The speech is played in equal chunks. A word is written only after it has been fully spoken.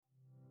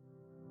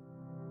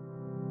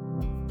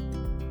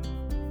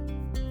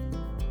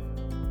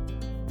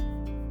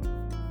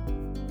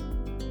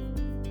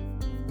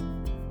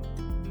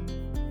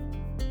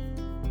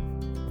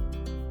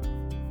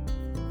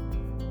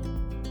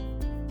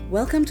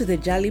Welcome to the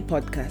Jali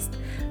Podcast,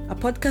 a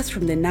podcast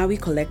from the Nawi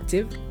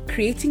Collective,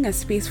 creating a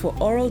space for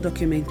oral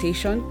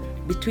documentation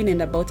between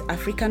and about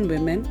African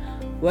women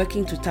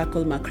working to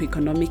tackle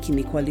macroeconomic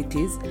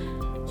inequalities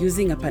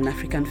using a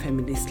Pan-African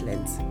feminist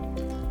lens.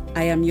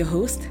 I am your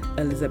host,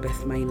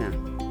 Elizabeth Maina.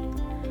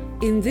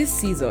 In this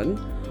season,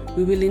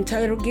 we will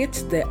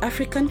interrogate the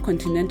African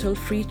Continental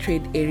Free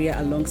Trade Area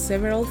along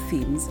several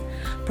themes,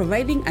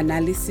 providing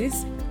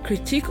analysis,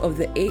 critique of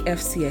the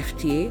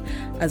AfCFTA,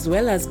 as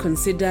well as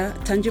consider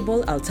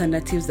tangible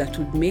alternatives that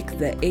would make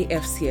the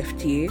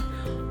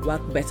AfCFTA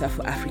work better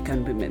for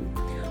African women.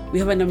 We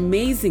have an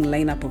amazing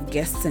lineup of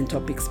guests and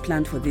topics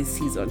planned for this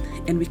season,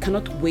 and we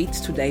cannot wait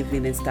to dive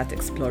in and start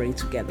exploring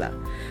together.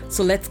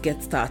 So let's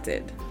get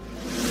started.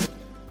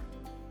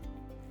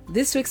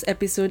 This week's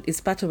episode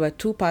is part of a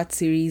two-part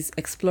series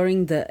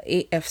exploring the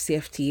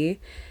AfCFTA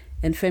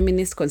and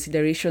feminist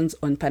considerations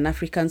on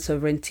Pan-African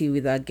sovereignty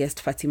with our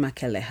guest Fatima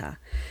Keleha.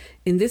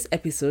 In this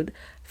episode,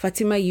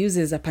 Fatima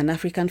uses a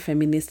Pan-African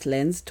feminist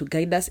lens to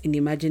guide us in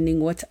imagining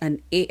what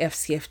an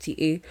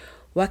AfCFTA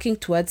working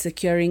towards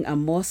securing a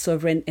more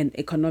sovereign and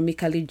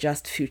economically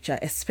just future,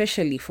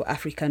 especially for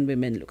African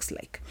women, looks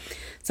like.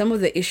 Some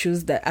of the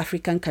issues that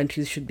African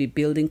countries should be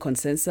building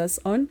consensus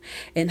on,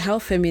 and how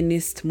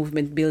feminist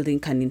movement building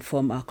can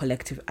inform our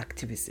collective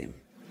activism.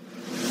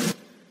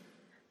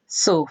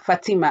 So,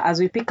 Fatima,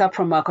 as we pick up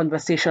from our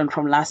conversation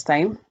from last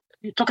time,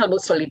 you talked about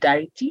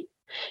solidarity,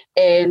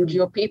 and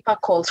your paper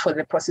calls for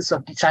the process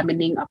of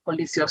determining a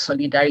policy of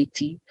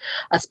solidarity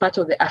as part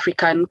of the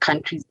African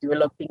countries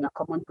developing a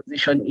common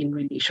position in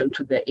relation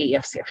to the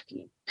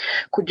AfCFTA.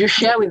 Could you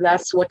share with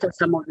us what are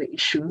some of the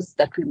issues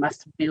that we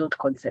must build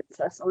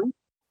consensus on?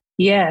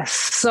 Yes.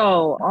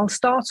 So I'll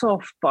start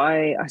off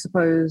by, I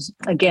suppose,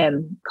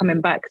 again, coming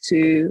back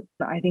to,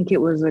 I think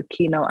it was a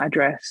keynote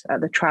address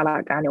at the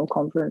TRALAC annual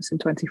conference in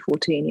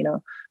 2014,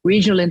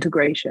 regional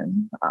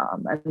integration.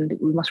 And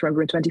we must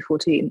remember in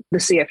 2014, the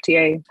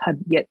CFTA had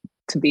yet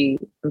to be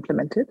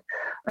implemented.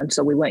 And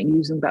so we weren't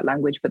using that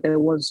language, but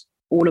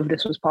all of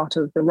this was part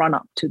of the run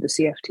up to the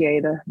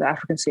CFTA, the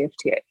African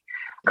CFTA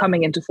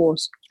coming into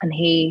force. And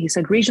he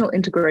said, regional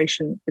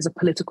integration is a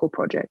political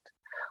project.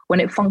 When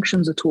it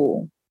functions at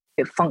all,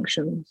 it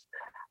functions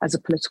as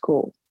a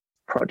political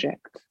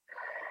project.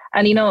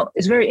 And,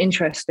 it's very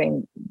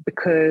interesting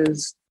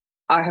because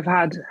I have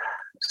had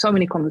so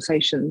many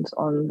conversations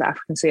on the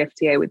African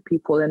CFTA with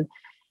people, and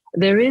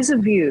there is a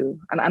view,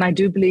 and I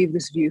do believe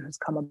this view has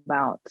come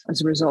about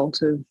as a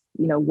result of,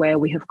 where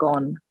we have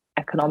gone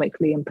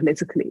economically and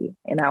politically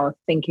in our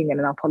thinking and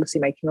in our policy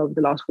making over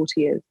the last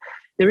 40 years.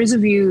 There is a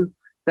view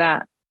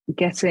that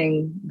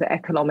getting the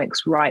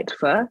economics right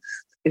first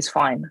is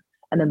fine,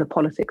 and then the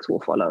politics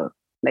will follow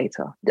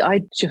later.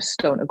 I just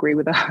don't agree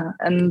with that.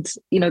 And,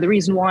 the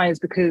reason why is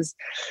because,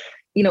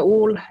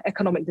 all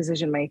economic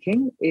decision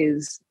making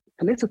is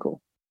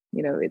political.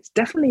 It's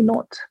definitely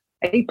not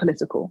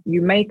apolitical.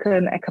 You make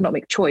an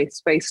economic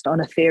choice based on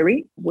a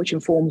theory, which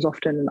informs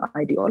often an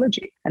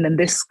ideology. And then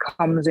this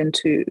comes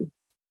into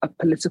a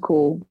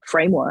political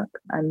framework,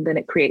 and then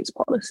it creates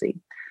policy.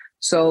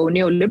 So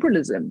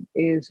neoliberalism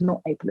is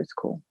not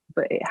apolitical,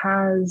 but it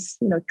has,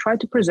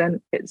 tried to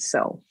present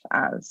itself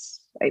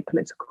as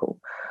apolitical.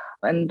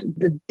 And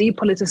the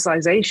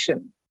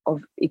depoliticization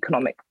of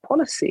economic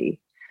policy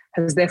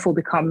has therefore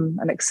become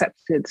an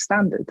accepted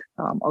standard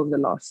over the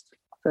last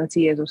 30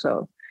 years or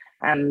so.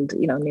 And,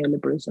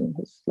 neoliberalism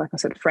has, like I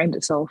said, framed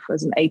itself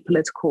as an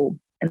apolitical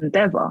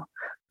endeavor.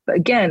 But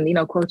again,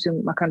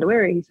 quoting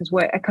Makandawere, he says,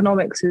 where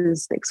economics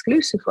is the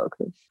exclusive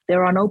focus,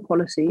 there are no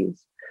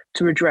policies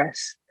to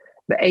address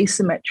the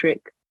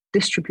asymmetric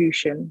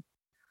distribution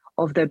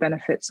of their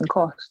benefits and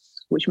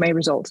costs, which may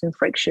result in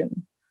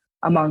friction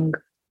among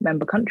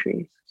member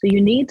countries. So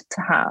you need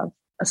to have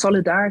a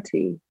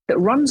solidarity that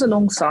runs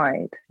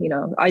alongside,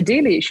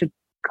 ideally it should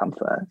come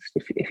first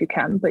if you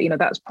can, but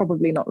that's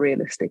probably not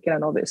realistic in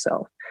and of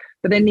itself.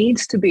 But there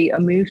needs to be a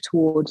move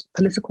towards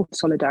political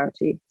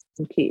solidarity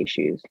in key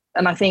issues.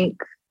 And I think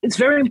it's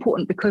very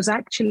important because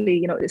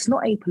actually, it's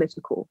not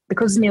apolitical,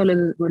 because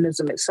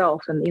neoliberalism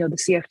itself and, the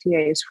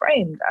CFTA is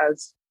framed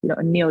as,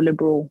 a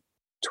neoliberal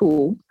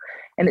tool,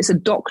 and it's a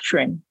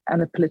doctrine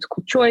and a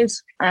political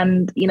choice.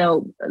 And,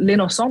 Lynn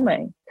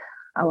Osome,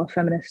 our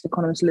feminist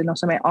economist Lynn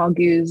Osome,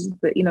 argues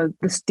that,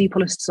 this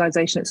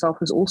depoliticization itself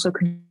has also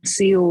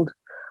concealed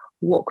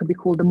what could be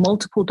called the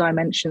multiple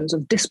dimensions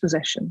of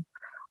dispossession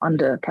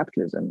under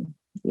capitalism,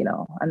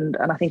 and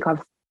I think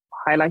I've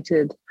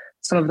highlighted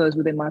some of those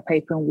within my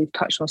paper, and we've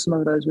touched on some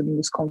of those within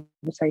this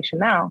conversation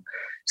now.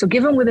 So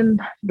given within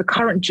the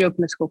current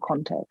geopolitical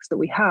context that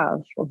we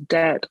have of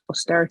debt,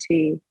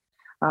 austerity,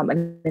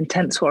 and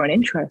intense foreign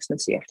interest in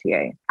the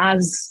CFTA,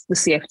 as the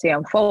CFTA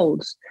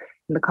unfolds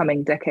in the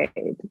coming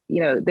decade,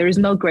 there is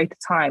no greater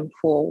time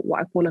for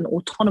what I call an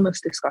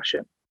autonomous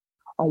discussion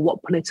on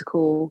what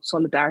political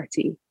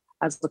solidarity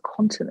as the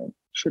continent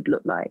should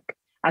look like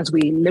as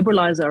we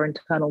liberalize our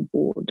internal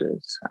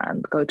borders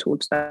and go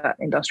towards that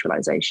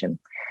industrialization.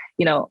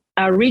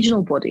 Our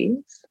regional bodies,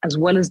 as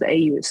well as the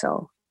AU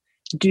itself,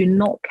 do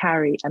not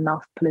carry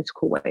enough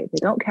political weight. They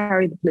don't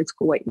carry the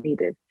political weight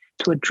needed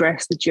to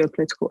address the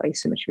geopolitical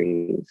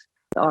asymmetries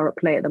that are at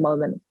play at the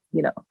moment,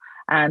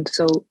 And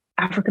so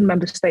African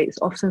member states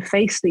often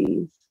face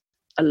these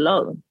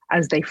alone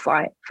as they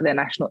fight for their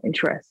national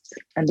interests.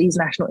 And these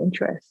national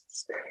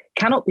interests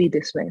cannot be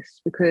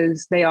dismissed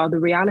because they are the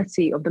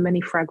reality of the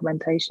many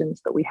fragmentations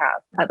that we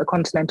have at the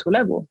continental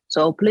level.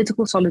 So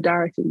political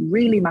solidarity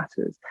really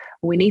matters.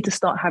 We need to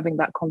start having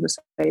that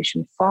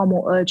conversation far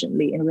more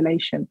urgently in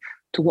relation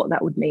to what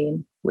that would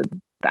mean with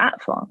the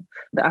AfCFTA,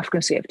 the African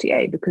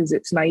CFTA, because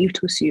it's naive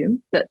to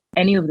assume that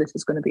any of this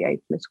is going to be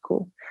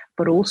apolitical,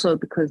 but also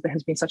because there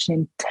has been such an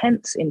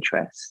intense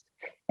interest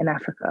in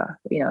Africa,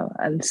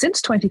 and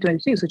since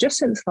 2022, so just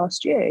since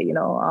last year,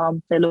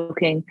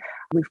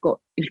 we've got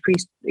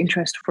increased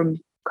interest from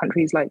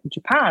countries like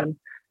Japan,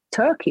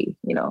 Turkey,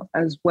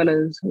 as well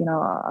as,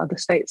 other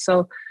states.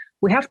 So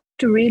we have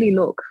to really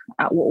look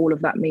at what all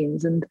of that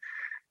means. And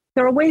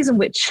there are ways in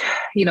which,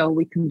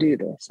 we can do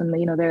this. And,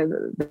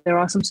 there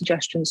are some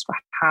suggestions for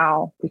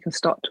how we can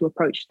start to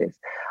approach this.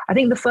 I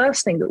think the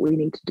first thing that we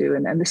need to do,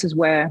 and this is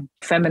where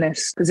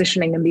feminist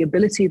positioning and the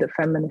ability that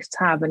feminists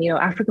have, and,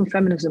 African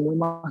feminism, we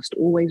must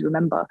always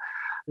remember.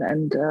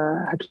 And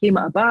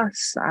Hakima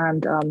Abbas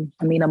and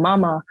Amina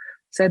Mama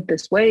said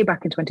this way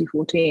back in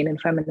 2014 in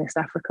Feminist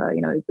Africa,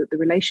 that the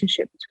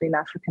relationship between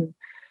African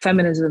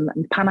feminism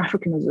and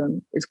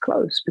Pan-Africanism is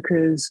close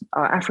because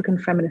our African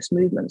feminist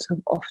movements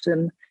have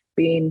often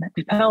been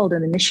propelled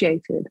and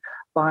initiated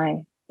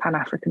by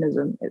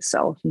Pan-Africanism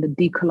itself and the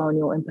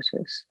decolonial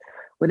impetus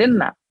within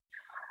that.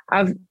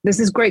 There's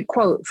this great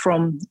quote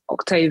from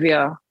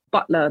Octavia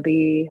Butler,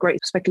 the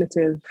great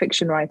speculative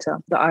fiction writer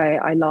that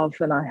I love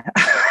and I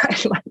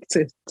like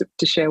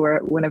to share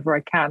whenever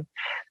I can,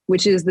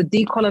 which is the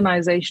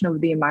decolonization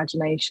of the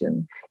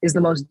imagination is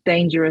the most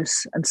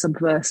dangerous and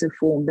subversive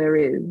form there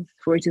is,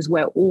 for it is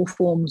where all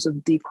forms of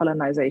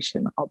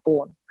decolonization are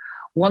born.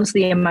 Once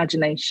the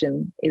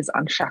imagination is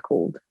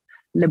unshackled,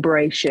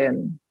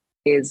 liberation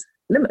is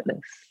limitless.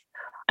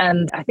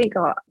 And I think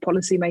our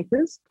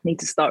policymakers need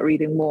to start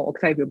reading more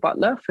Octavia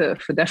Butler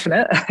for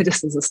definite,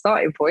 just as a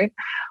starting point.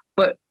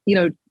 But,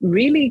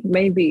 really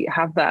maybe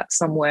have that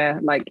somewhere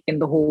like in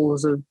the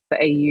halls of the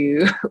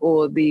AU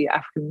or the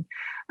African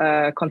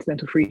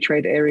Continental Free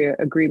Trade Area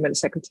Agreement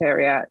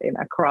Secretariat in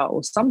Accra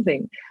or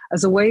something,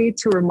 as a way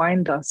to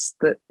remind us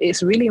that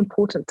it's really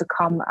important to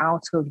come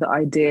out of the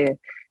idea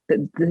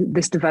that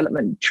this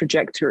development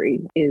trajectory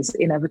is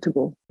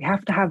inevitable. We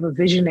have to have a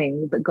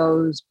visioning that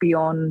goes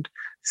beyond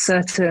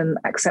certain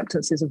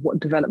acceptances of what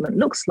development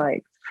looks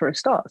like for a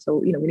start. So,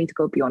 we need to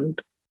go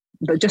beyond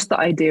just the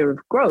idea of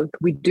growth.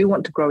 We do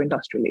want to grow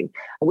industrially.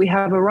 We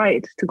have a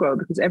right to grow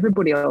because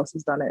everybody else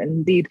has done it. And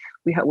indeed,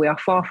 we are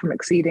far from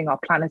exceeding our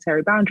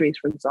planetary boundaries,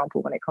 for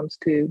example, when it comes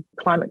to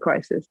climate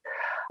crisis.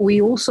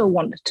 We also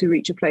want to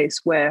reach a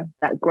place where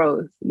that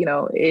growth,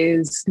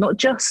 is not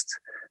just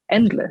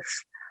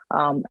endless,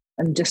 and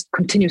just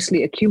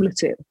continuously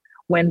accumulative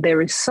when there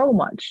is so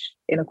much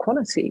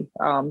inequality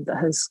that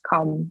has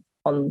come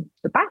on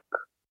the back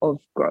of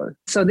growth.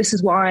 So this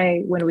is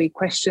why when we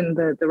question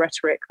the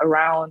rhetoric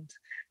around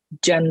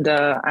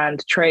gender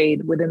and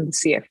trade within the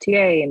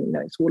CFTA, and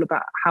it's all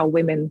about how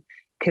women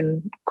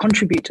can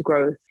contribute to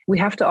growth, we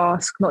have to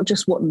ask not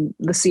just what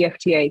the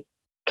CFTA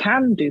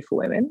can do for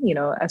women.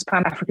 As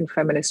Pan-African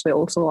feminists, we're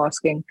also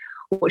asking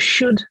what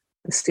should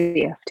the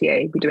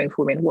CFTA be doing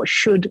for women? What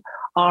should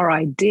our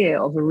idea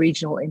of a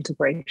regional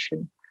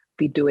integration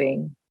be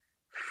doing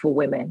for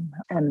women?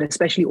 And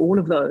especially all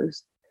of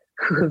those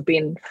who have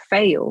been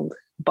failed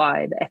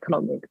by the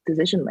economic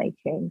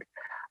decision-making,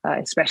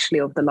 especially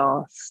of the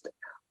last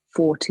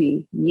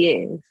 40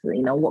 years.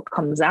 What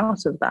comes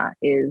out of that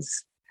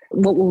is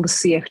what will the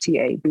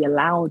CFTA be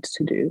allowed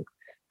to do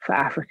for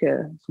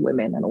Africa's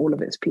women and all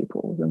of its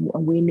peoples?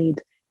 And we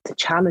need to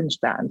challenge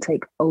that and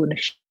take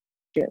ownership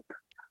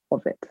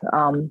of it.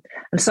 And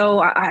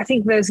so I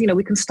think there's,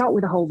 we can start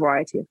with a whole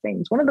variety of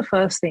things. One of the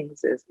first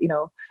things is,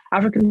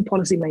 African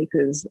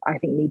policymakers, I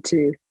think, need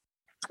to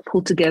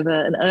pull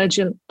together an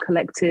urgent,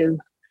 collective,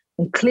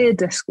 and clear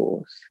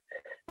discourse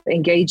that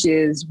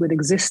engages with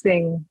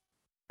existing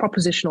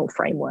propositional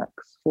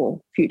frameworks for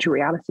future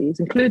realities,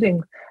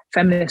 including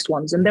feminist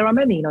ones. And there are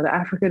many, the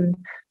African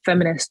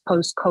Feminist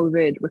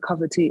Post-COVID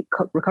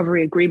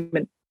Recovery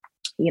Agreement,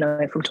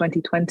 from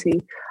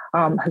 2020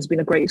 has been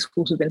a great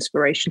source of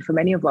inspiration for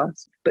many of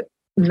us. But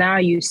now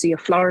you see a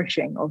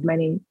flourishing of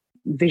many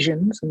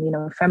visions,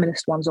 and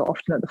feminist ones are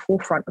often at the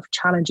forefront of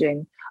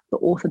challenging the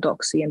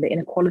orthodoxy and the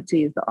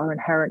inequalities that are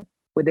inherent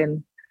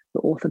within the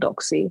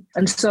orthodoxy.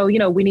 And so,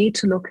 we need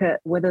to look at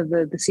whether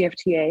the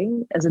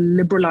CFTA as a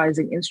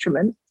liberalizing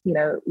instrument,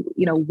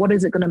 what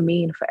is it going to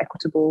mean for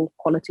equitable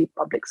quality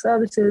public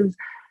services,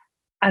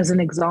 as an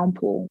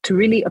example, to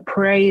really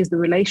appraise the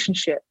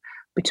relationship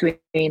between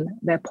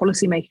their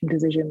policymaking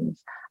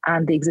decisions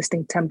and the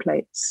existing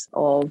templates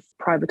of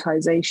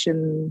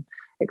privatization,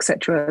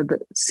 etc., that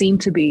seem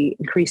to be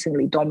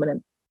increasingly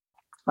dominant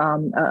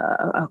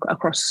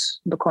across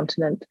the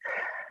continent.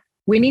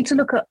 We need to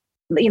look at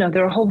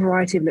there are a whole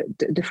variety of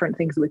different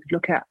things that we could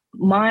look at.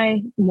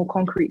 My more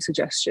concrete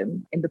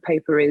suggestion in the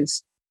paper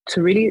is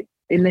to really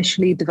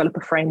initially develop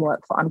a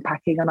framework for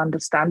unpacking and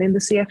understanding the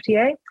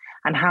CFTA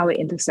and how it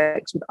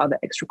intersects with other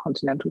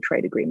extracontinental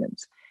trade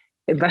agreements,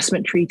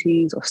 investment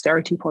treaties,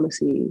 austerity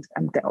policies,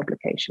 and debt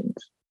obligations.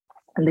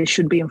 And they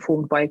should be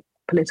informed by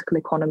political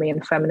economy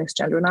and feminist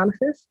gender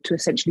analysis to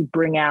essentially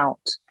bring out,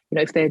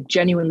 if they're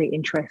genuinely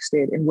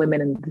interested in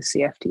women in the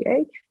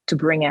CFTA, to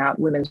bring out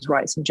women's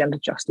rights and gender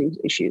justice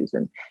issues.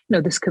 And,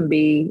 this can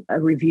be a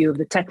review of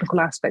the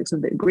technical aspects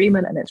of the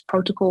agreement and its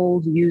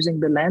protocols using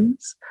the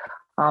lens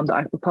that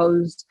I've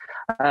proposed,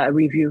 a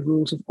review of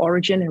rules of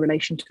origin in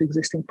relation to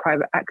existing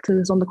private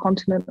actors on the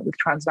continent with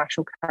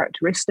transnational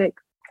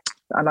characteristics,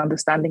 an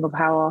understanding of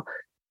how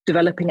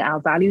developing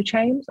our value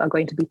chains are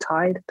going to be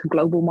tied to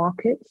global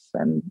markets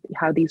and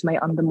how these may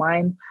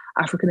undermine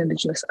African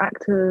indigenous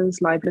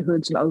actors,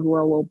 livelihoods, and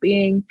overall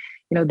well-being.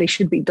 They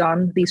should be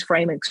done, these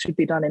frameworks should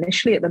be done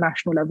initially at the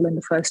national level in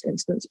the first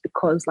instance,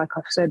 because, like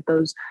I've said,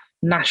 those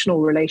national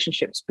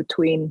relationships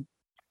between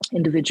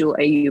individual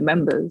AU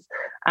members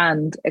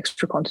and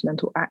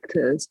extracontinental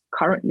actors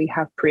currently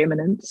have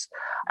preeminence.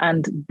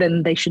 And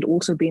then they should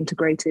also be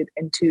integrated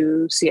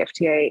into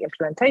CFTA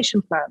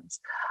implementation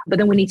plans. But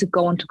then we need to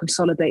go on to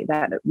consolidate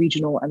that at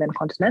regional and then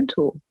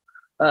continental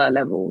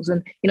levels.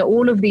 And,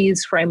 all of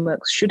these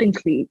frameworks should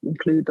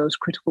include those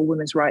critical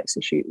women's rights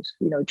issues,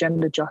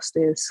 gender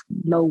justice,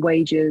 low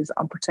wages,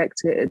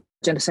 unprotected,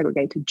 gender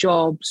segregated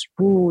jobs,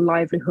 rural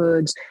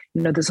livelihoods.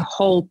 There's a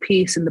whole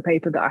piece in the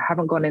paper that I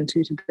haven't gone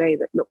into today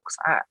that looks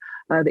at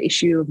the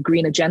issue of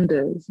green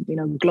agendas,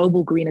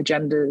 global green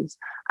agendas,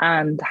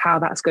 and how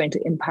that's going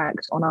to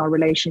impact on our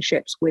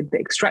relationships with the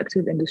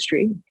extractive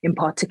industry in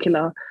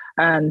particular,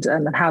 and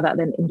how that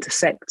then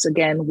intersects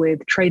again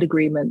with trade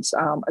agreements,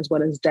 as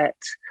well as debt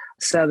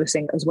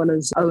servicing, as well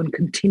as own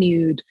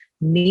continued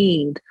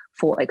need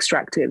for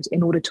extractives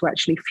in order to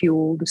actually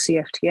fuel the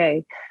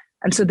CFTA.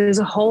 And so there's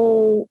a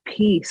whole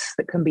piece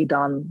that can be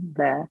done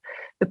there.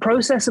 The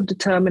process of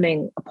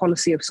determining a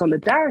policy of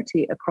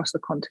solidarity across the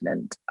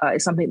continent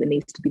is something that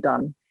needs to be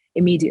done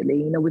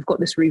immediately. We've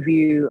got this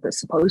review that's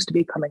supposed to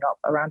be coming up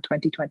around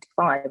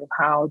 2025 of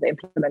how the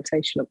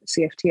implementation of the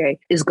CFTA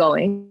is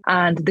going.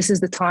 And this is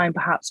the time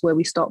perhaps where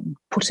we start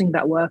putting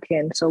that work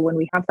in. So when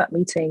we have that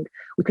meeting,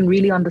 we can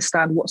really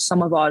understand what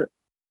some of our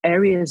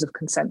areas of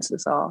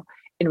consensus are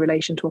in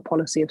relation to a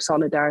policy of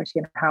solidarity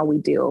and how we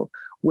deal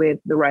with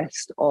the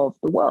rest of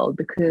the world,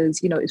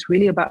 because it's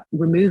really about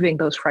removing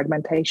those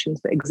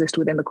fragmentations that exist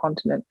within the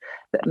continent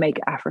that make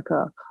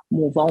Africa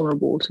more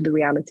vulnerable to the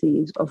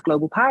realities of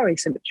global power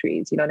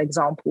asymmetries. An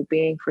example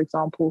being, for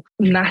example,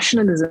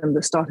 nationalism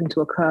that's starting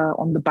to occur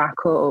on the back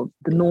of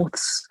the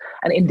North's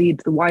and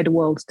indeed the wider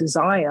world's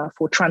desire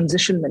for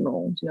transition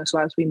minerals. So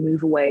as we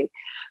move away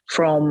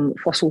from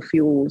fossil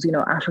fuels,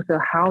 Africa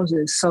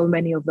houses so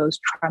many of those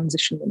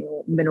transition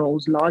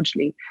minerals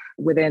largely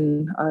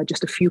within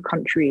just a few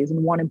countries,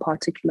 and one in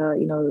particular,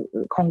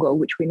 Congo,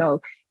 which we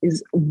know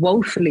is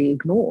woefully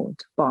ignored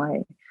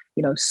by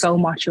so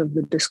much of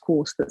the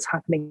discourse that's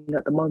happening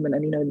at the moment,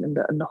 and and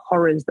the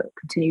horrors that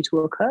continue to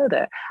occur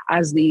there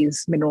as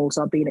these minerals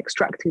are being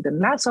extracted.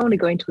 And that's only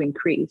going to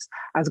increase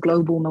as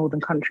global northern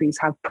countries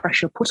have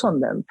pressure put on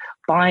them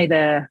by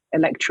their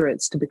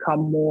electorates to become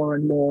more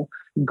and more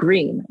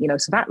green.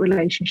 So that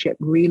relationship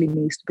really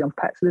needs to be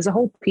unpacked. So there's a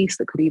whole piece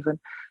that could even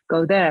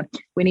go there.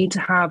 We need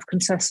to have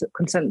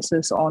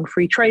consensus on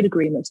free trade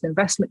agreements and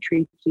investment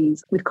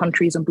treaties with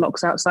countries and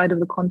blocs outside of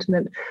the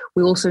continent.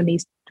 We also need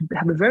to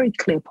have a very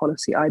clear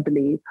policy, I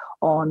believe,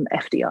 on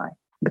FDI,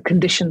 the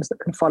conditions that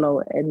can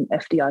follow in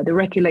FDI, the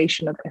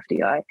regulation of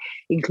FDI,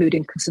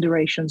 including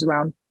considerations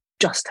around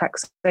just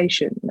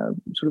taxation,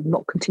 sort of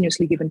not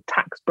continuously given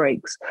tax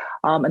breaks,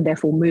 and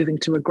therefore moving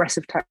to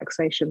regressive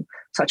taxation,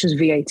 such as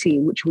VAT,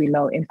 which we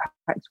know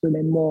impacts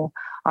women more,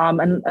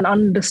 and an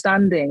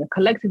understanding, a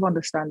collective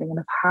understanding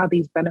of how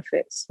these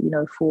benefits,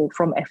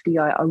 from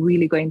FDI are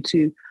really going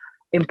to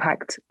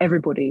impact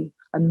everybody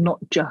and not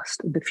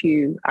just the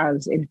few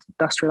as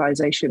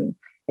industrialization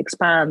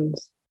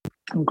expands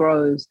and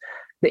grows.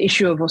 The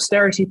issue of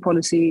austerity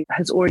policy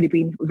has already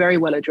been very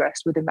well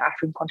addressed within the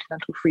African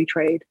Continental Free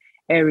Trade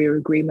Area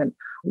Agreement,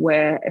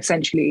 where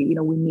essentially,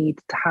 we need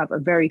to have a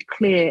very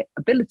clear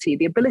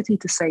the ability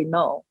to say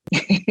no.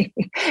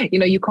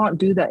 You can't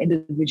do that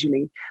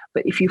individually,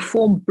 but if you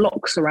form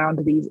blocks around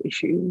these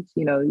issues,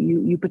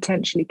 you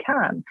potentially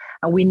can.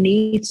 And we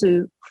need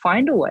to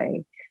find a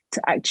way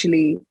to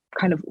actually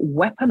kind of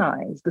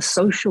weaponize the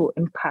social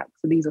impact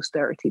that these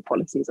austerity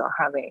policies are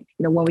having,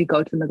 when we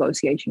go to the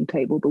negotiation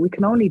table. But we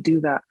can only do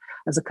that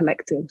as a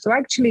collective. So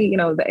actually,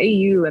 the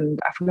AU and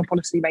African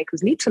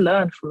policymakers need to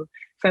learn from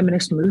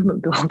feminist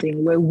movement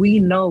building, where we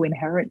know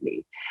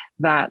inherently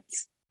that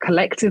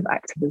collective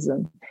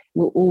activism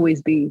will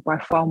always be by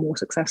far more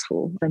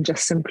successful than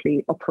just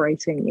simply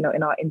operating,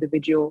 in our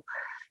individual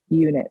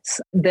units.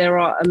 There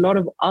are a lot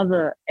of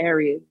other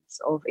areas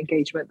of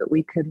engagement that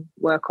we can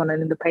work on.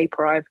 And in the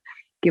paper, I've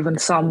given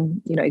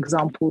some,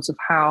 examples of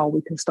how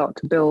we can start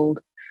to build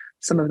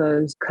some of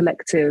those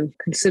collective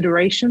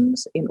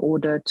considerations in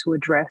order to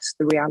address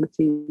the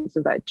realities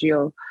of that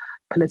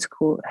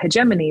geopolitical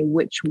hegemony,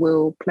 which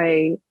will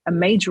play a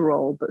major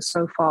role, but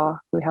so far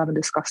we haven't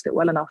discussed it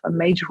well enough, a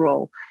major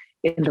role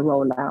in the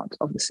rollout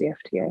of the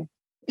CFTA.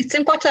 It's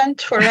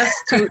important for us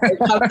to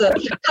have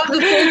the full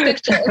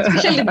picture,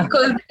 especially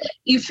because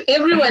if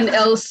everyone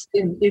else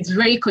is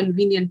very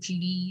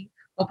conveniently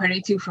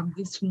operating from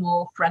this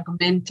more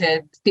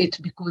fragmented state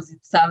because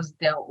it serves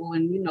their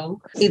own,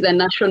 either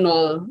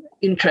national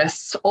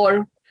interests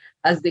or,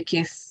 as the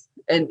case,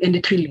 and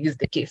it really is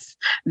the case,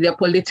 their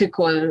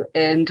political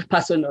and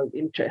personal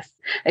interests.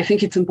 I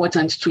think it's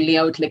important to lay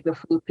out like the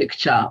full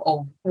picture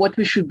of what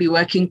we should be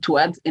working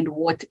towards and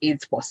what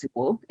is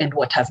possible and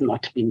what has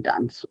not been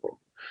done. So,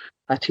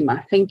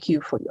 Fatima, thank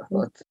you for your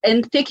thoughts.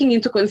 And taking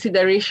into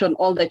consideration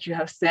all that you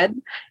have said,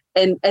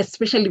 and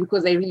especially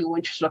because I really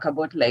want you to talk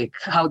about like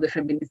how the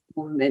feminist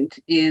movement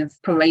is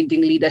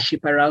providing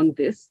leadership around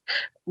this,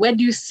 where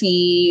do you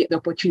see the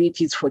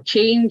opportunities for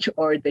change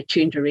or the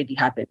change already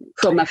happening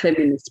from a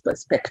feminist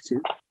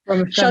perspective?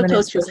 Shout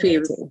out your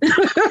faves.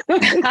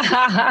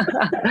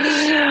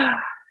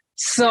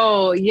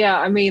 So, yeah,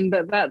 I mean,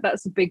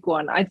 that's a big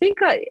one. I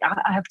think I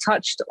have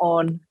touched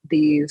on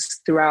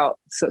these throughout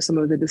some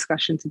of the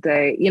discussion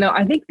today.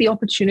 I think the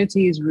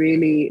opportunities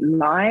really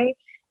lie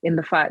in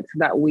the fact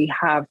that we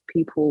have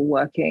people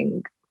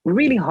working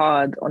really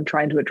hard on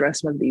trying to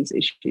address some of these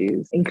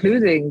issues,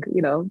 including,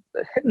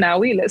 now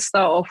let's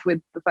start off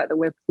with the fact that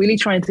we're really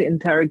trying to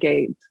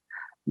interrogate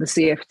the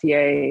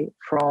CFTA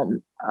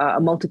from a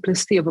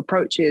multiplicity of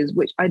approaches,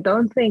 which I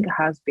don't think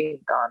has been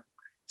done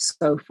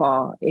so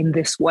far in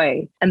this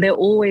way. And there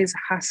always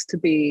has to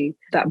be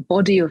that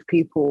body of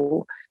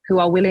people who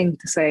are willing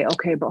to say,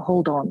 okay, but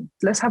hold on,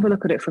 let's have a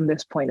look at it from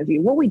this point of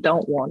view. What we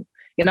don't want,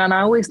 and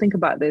I always think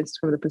about this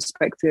from the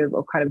perspective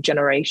of kind of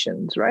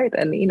generations, right?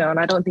 And, and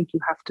I don't think you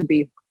have to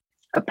be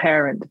a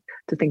parent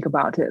to think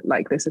about it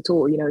like this at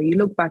all. You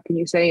look back and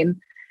you say, in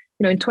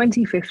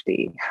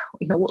 2050,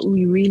 what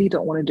we really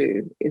don't want to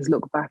do is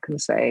look back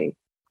and say,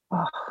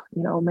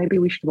 maybe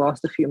we should have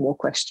asked a few more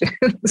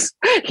questions.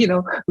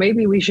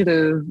 Maybe we should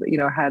have,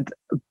 had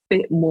a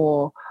bit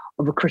more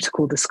of a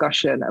critical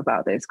discussion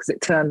about this, because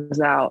it turns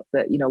out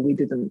that, we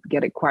didn't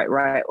get it quite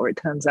right, or it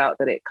turns out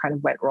that it kind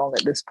of went wrong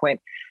at this point.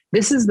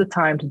 This is the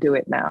time to do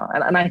it now.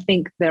 And I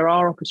think there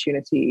are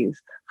opportunities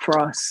for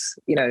us,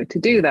 to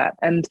do that.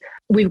 And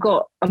we've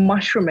got a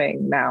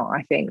mushrooming now,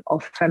 I think,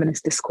 of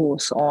feminist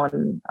discourse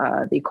on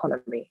the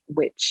economy,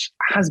 which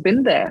has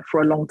been there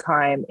for a long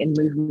time in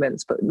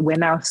movements, but we're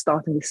now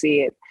starting to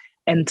see it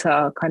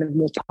enter kind of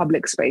more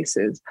public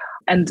spaces.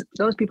 And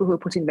those people who are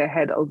putting their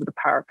head over the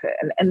parapet,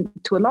 and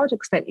to a large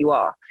extent you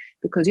are,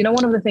 because,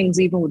 one of the things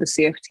even with the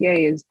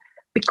CFTA is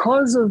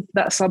because of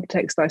that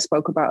subtext I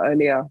spoke about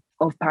earlier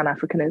of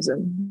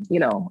Pan-Africanism,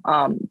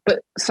 but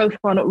so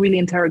far not really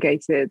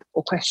interrogated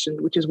or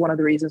questioned, which is one of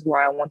the reasons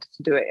why I wanted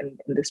to do it in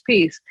this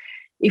piece.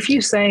 If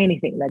you say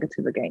anything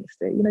negative against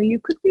it, you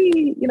could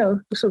be,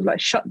 sort of like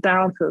shut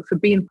down for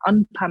being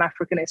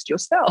un-Pan-Africanist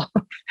yourself,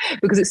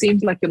 because it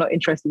seems like you're not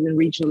interested in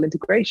regional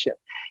integration,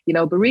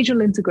 but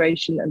regional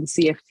integration and the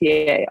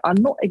CFTA are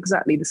not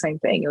exactly the same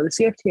thing. The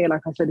CFTA,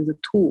 like I said, is a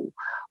tool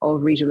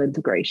of regional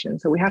integration.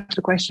 So we have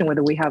to question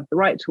whether we have the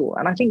right tool.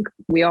 And I think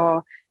we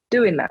are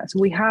doing that. So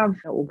we have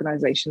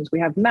organizations, we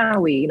have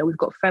NAWI, we've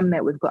got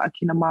Femnet, we've got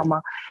Akina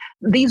Mama.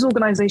 These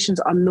organizations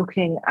are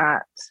looking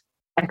at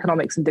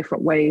economics in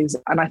different ways.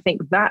 And I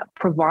think that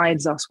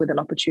provides us with an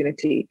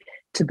opportunity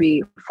to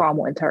be far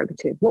more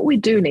interrogative. What we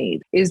do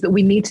need is that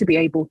we need to be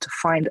able to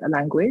find a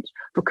language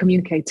for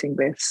communicating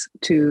this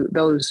to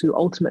those who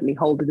ultimately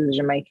hold the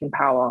decision-making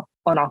power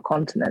on our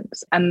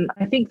continents. And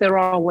I think there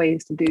are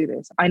ways to do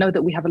this. I know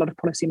that we have a lot of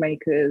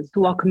policymakers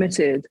who are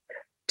committed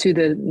to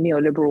the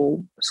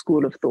neoliberal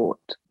school of thought.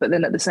 But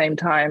then at the same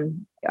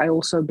time, I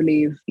also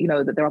believe,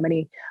 that there are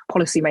many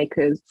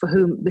policymakers for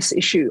whom this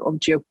issue of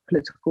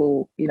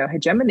geopolitical,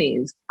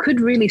 hegemonies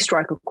could really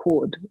strike a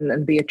chord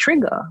and be a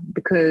trigger,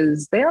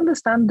 because they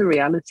understand the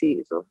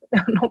realities of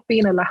not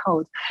being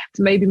allowed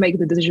to maybe make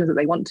the decisions that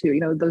they want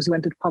to. Those who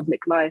entered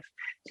public life,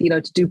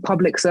 to do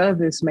public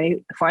service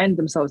may find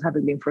themselves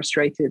having been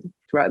frustrated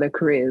throughout their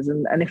careers.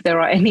 And if there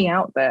are any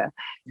out there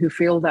who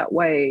feel that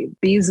way,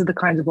 these are the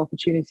kinds of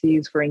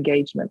opportunities for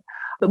engagement.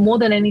 But more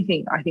than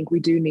anything, I think we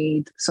do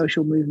need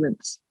social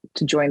movements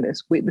to join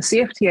this. The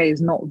CFTA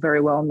is not very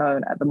well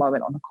known at the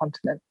moment on the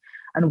continent.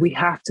 And we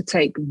have to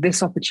take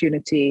this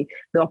opportunity,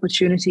 the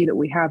opportunity that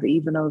we have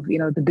even of,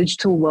 the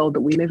digital world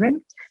that we live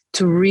in,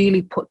 to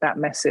really put that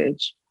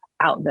message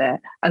out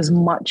there as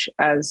much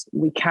as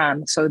we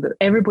can, so that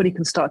everybody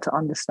can start to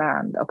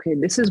understand, okay,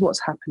 this is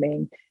what's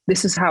happening.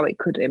 This is how it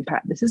could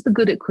impact. This is the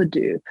good it could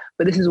do.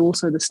 But this is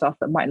also the stuff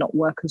that might not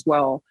work as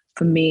well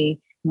for me,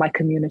 my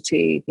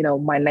community,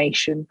 my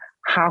nation.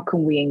 How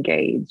can we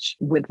engage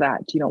with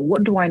that?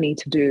 What do I need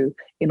to do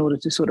in order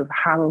to sort of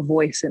have a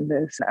voice in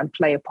this and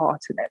play a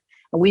part in it?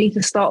 And we need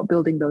to start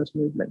building those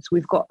movements.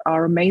 We've got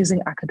our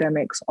amazing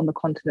academics on the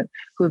continent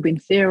who have been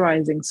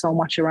theorizing so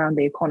much around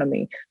the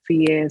economy for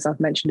years. I've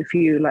mentioned a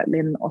few like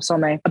Lynn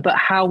Osome, but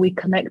how we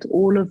connect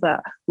all of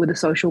that with the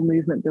social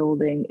movement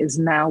building is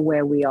now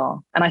where we are.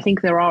 And I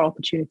think there are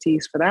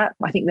opportunities for that.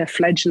 I think they're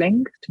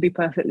fledgling, to be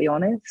perfectly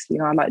honest.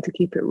 I like to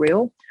keep it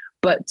real.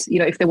 But,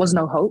 if there was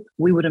no hope,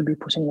 we wouldn't be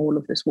putting all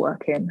of this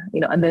work in,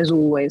 and there's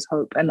always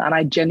hope. And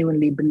I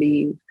genuinely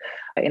believe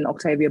in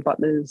Octavia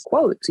Butler's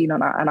quotes, and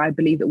I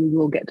believe that we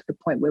will get to the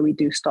point where we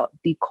do start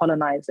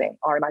decolonizing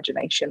our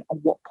imagination on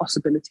what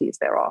possibilities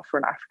there are for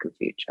an African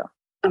future.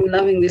 I'm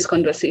loving this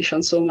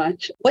conversation so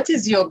much. What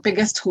is your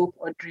biggest hope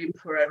or dream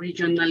for a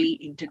regionally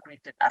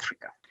integrated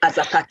Africa as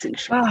a pattern?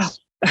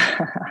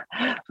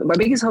 My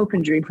biggest hope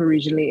and dream for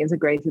regionally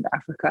integrated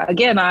Africa.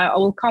 Again, I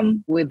will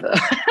come with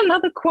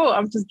another quote.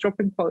 I'm just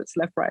dropping quotes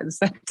left, right, and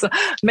center,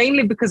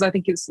 mainly because I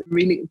think it's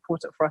really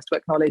important for us to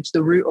acknowledge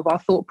the root of our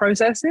thought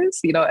processes,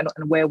 and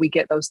where we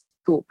get those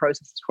thought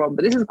processes from.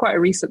 But this is quite a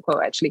recent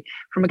quote, actually,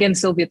 from, again,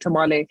 Sylvia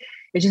Tamale.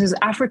 It says,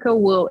 Africa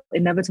will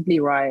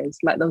inevitably rise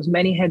like those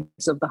many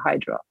heads of the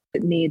Hydra.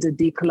 It needs a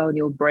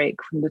decolonial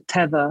break from the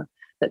tether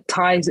that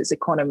ties its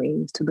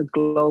economies to the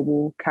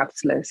global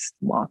capitalist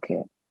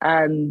market.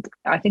 And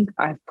I think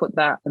I've put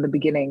that at the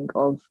beginning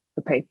of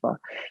the paper,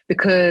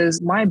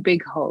 because my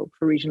big hope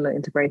for regionally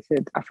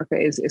integrated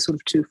Africa is sort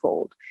of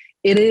twofold.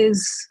 It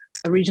is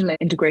a regionally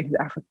integrated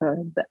Africa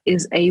that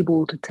is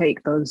able to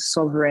take those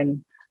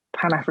sovereign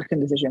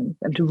Pan-African decisions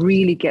and to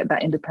really get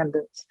that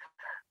independence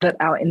that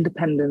our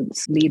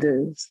independence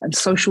leaders and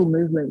social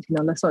movements,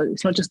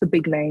 it's not just the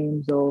big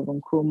names of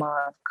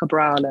Nkrumah,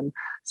 Cabral and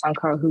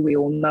Sankara, who we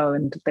all know,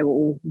 and they were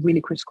all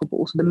really critical, but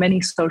also the many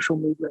social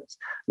movements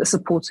that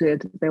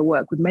supported their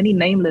work, with many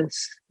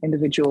nameless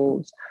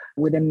individuals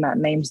within that,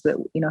 names that,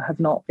 have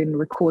not been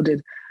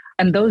recorded.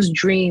 And those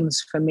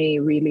dreams for me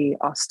really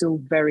are still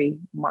very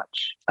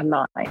much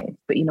alive,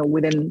 but,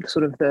 within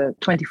sort of the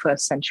 21st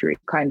century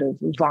kind of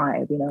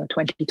vibe,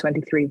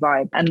 2023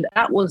 vibe. And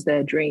that was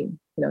their dream,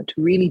 to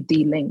really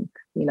de-link,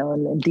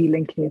 and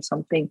de-linking is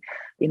something,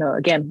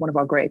 again, one of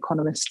our great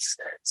economists,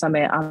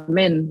 Samir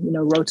Amin,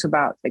 wrote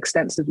about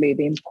extensively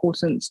the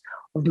importance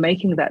of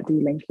making that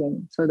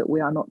de-linking so that we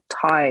are not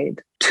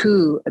tied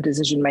to a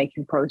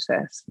decision-making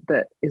process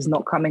that is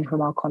not coming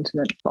from our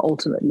continent, but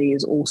ultimately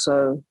is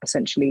also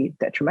essentially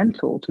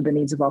detrimental to the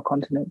needs of our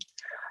continent.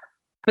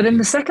 But then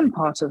the second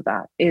part of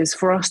that is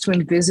for us to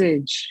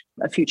envisage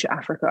a future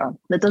Africa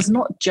that does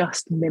not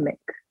just mimic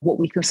what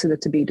we consider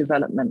to be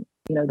development,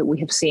 that we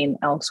have seen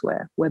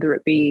elsewhere, whether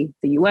it be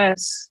the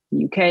US,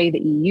 the UK,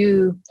 the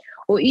EU,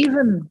 or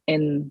even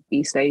in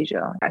East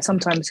Asia. I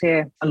sometimes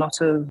hear a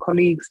lot of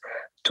colleagues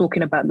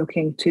talking about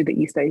looking to the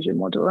East Asian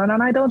model. And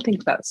I don't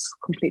think that's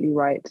completely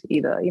right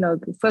either.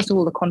 First of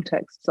all, the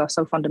contexts are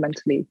so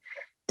fundamentally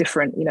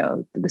different.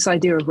 This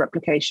idea of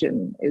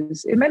replication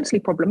is immensely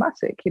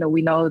problematic.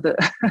 We know that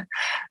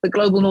the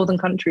global northern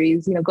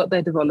countries, got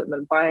their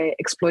development by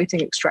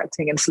exploiting,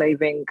 extracting,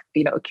 enslaving,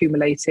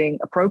 accumulating,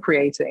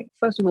 appropriating.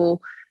 First of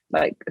all,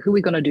 who are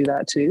we going to do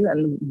that to?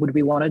 And would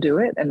we want to do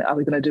it? And are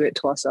we going to do it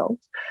to ourselves?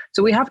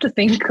 So we have to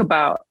think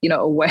about,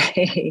 a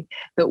way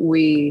that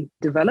we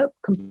develop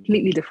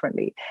completely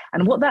differently.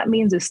 And what that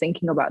means is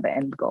thinking about the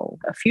end goal,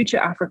 a future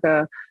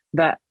Africa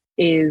that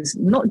is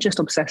not just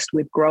obsessed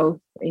with growth,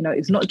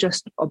 is not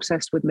just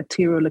obsessed with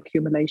material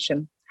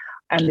accumulation,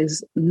 and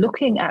is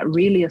looking at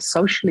really a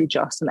socially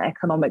just and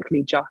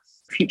economically just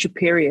future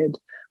period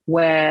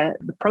where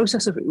the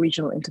process of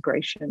regional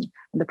integration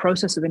and the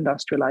process of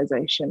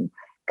industrialization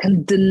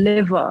can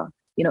deliver,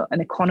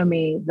 an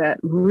economy that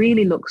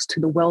really looks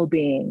to the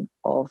well-being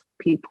of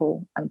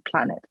people and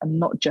planet and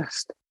not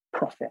just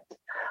profit.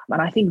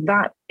 And I think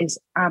that is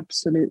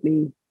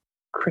absolutely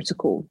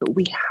critical, that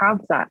we have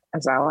that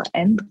as our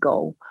end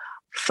goal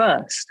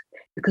first,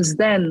 because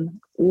then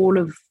all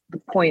of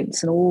the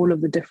points and all of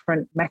the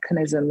different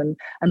mechanism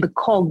and the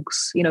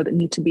cogs, that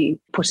need to be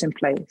put in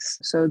place.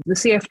 So the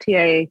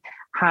CFTA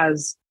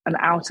has an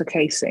outer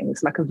casing.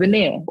 It's like a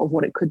veneer of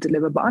what it could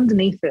deliver, but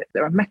underneath it,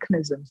 there are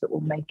mechanisms that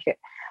will make it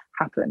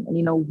happen.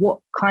 And what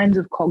kinds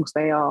of cogs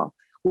they are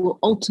will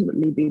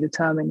ultimately be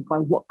determined by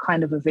what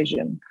kind of a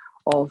vision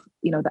of,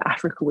 the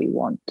Africa we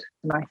want.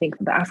 And I think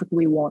the Africa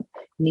we want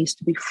needs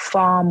to be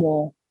far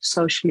more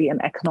socially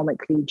and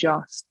economically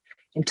just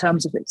in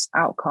terms of its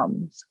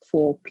outcomes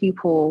for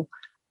people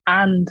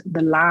and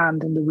the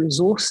land and the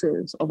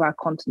resources of our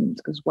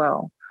continent as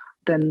well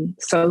than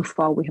so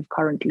far we have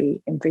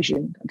currently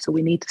envisioned. And so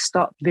we need to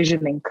start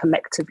visioning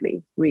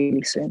collectively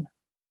really soon.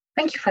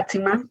 Thank you,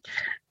 Fatima.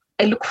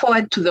 I look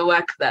forward to the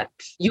work that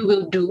you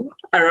will do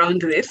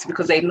around this,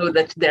 because I know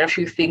that there are a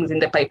few things in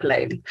the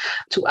pipeline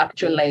to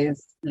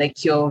actualize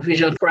your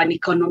vision for an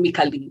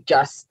economically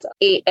just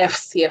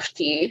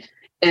AfCFTA,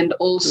 and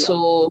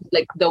also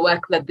the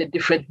work that the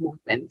different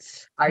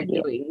movements are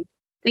doing.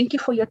 Thank you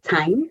for your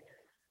time.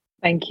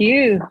 Thank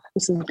you.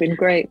 This has been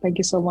great. Thank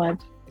you so much.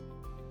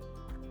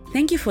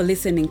 Thank you for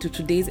listening to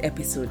today's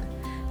episode.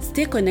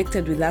 Stay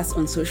connected with us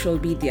on social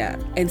media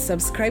and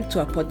subscribe to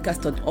our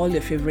podcast on all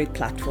your favorite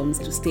platforms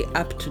to stay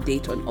up to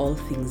date on all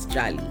things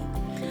Jali.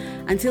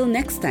 Until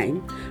next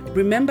time,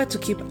 remember to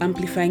keep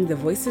amplifying the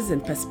voices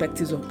and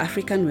perspectives of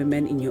African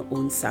women in your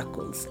own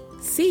circles.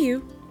 See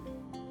you!